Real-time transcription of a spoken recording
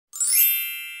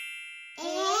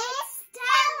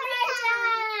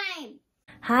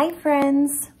Hi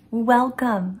friends,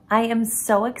 welcome. I am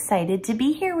so excited to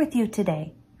be here with you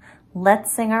today.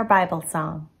 Let's sing our Bible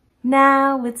song.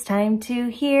 Now it's time to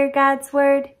hear God's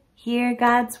word, hear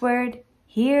God's word,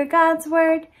 hear God's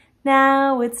word.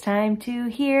 Now it's time to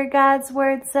hear God's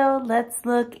word, so let's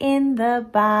look in the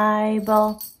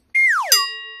Bible.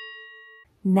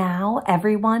 Now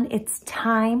everyone, it's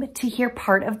time to hear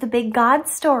part of the Big God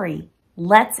story.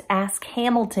 Let's ask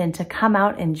Hamilton to come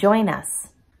out and join us.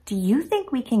 Do you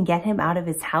think we can get him out of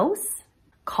his house?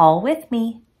 Call with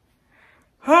me.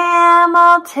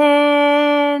 Hamilton,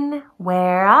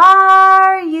 where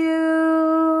are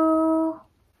you?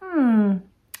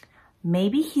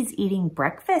 Maybe he's eating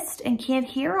breakfast and can't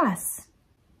hear us.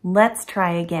 Let's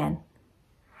try again.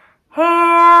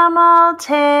 Hamilton,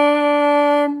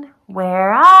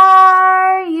 where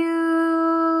are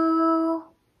you?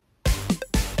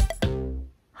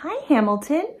 Hi,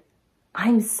 Hamilton.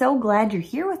 I'm so glad you're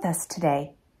here with us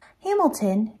today.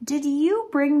 Hamilton, did you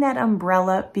bring that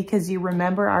umbrella because you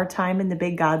remember our time in the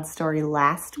Big God story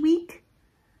last week?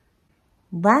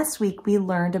 Last week we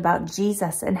learned about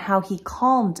Jesus and how he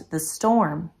calmed the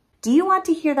storm. Do you want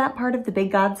to hear that part of the Big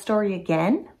God story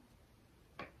again?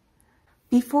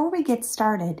 Before we get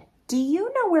started, do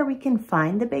you know where we can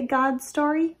find the Big God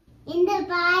story? In the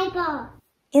Bible.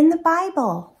 In the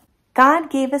Bible. God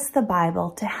gave us the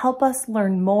Bible to help us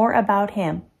learn more about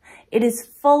him. It is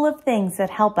full of things that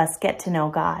help us get to know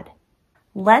God.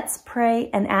 Let's pray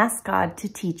and ask God to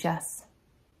teach us.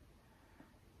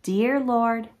 Dear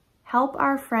Lord, help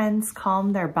our friends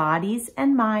calm their bodies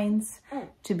and minds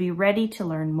to be ready to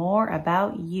learn more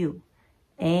about you.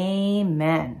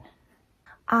 Amen.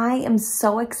 I am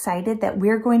so excited that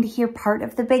we're going to hear part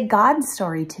of the Big God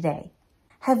story today.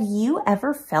 Have you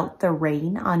ever felt the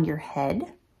rain on your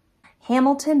head?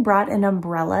 Hamilton brought an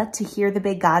umbrella to hear the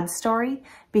Big God story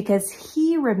because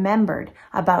he remembered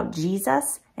about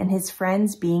Jesus and his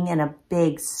friends being in a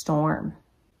big storm.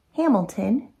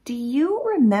 Hamilton, do you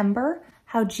remember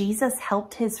how Jesus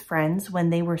helped his friends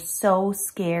when they were so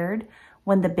scared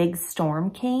when the big storm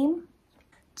came?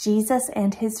 Jesus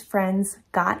and his friends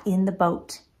got in the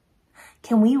boat.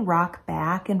 Can we rock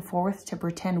back and forth to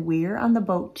pretend we're on the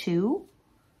boat too?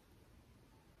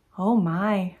 Oh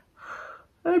my.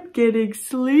 I'm getting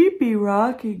sleepy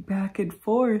rocking back and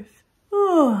forth.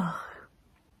 Do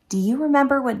you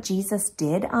remember what Jesus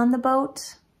did on the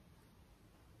boat?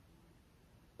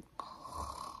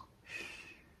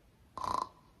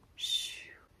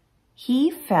 He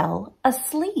fell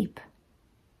asleep.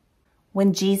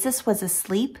 When Jesus was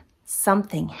asleep,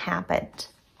 something happened.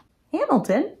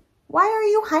 Hamilton, why are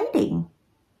you hiding?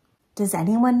 Does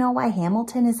anyone know why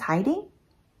Hamilton is hiding?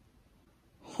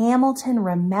 Hamilton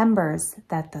remembers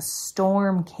that the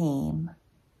storm came.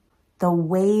 The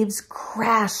waves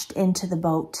crashed into the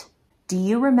boat. Do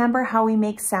you remember how we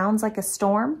make sounds like a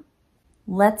storm?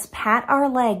 Let's pat our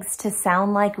legs to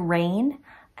sound like rain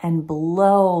and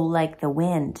blow like the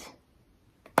wind.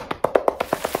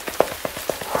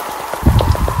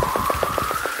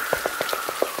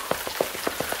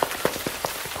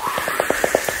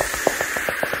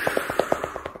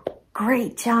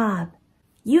 Great job.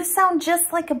 You sound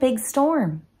just like a big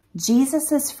storm.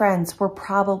 Jesus' friends were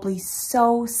probably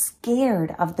so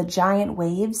scared of the giant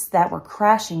waves that were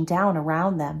crashing down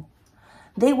around them.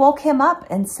 They woke him up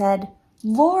and said,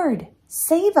 "Lord,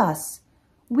 save us.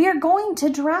 We are going to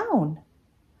drown."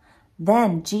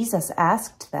 Then Jesus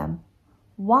asked them,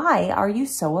 "Why are you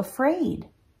so afraid?"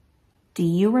 Do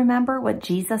you remember what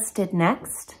Jesus did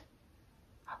next?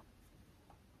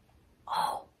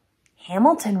 Oh,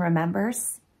 Hamilton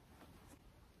remembers.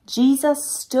 Jesus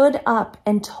stood up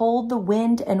and told the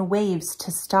wind and waves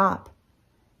to stop.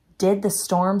 Did the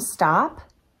storm stop?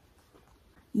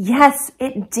 Yes,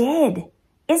 it did.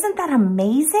 Isn't that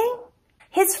amazing?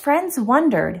 His friends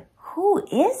wondered, who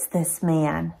is this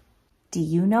man? Do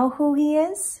you know who he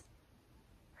is?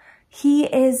 He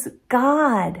is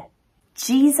God.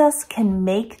 Jesus can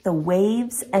make the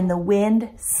waves and the wind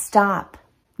stop.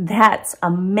 That's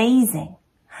amazing.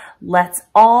 Let's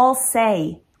all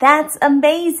say, "That's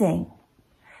amazing."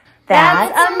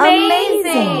 That's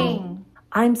amazing.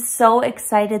 I'm so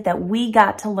excited that we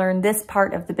got to learn this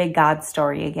part of the Big God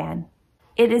story again.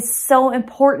 It is so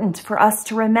important for us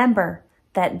to remember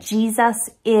that Jesus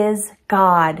is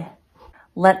God.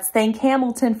 Let's thank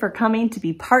Hamilton for coming to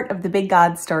be part of the Big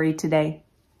God story today.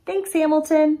 Thanks,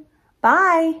 Hamilton.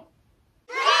 Bye.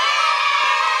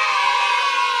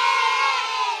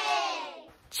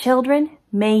 Children,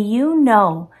 may you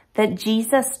know that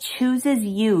Jesus chooses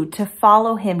you to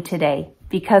follow him today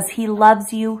because he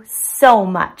loves you so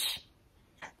much.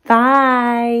 Bye.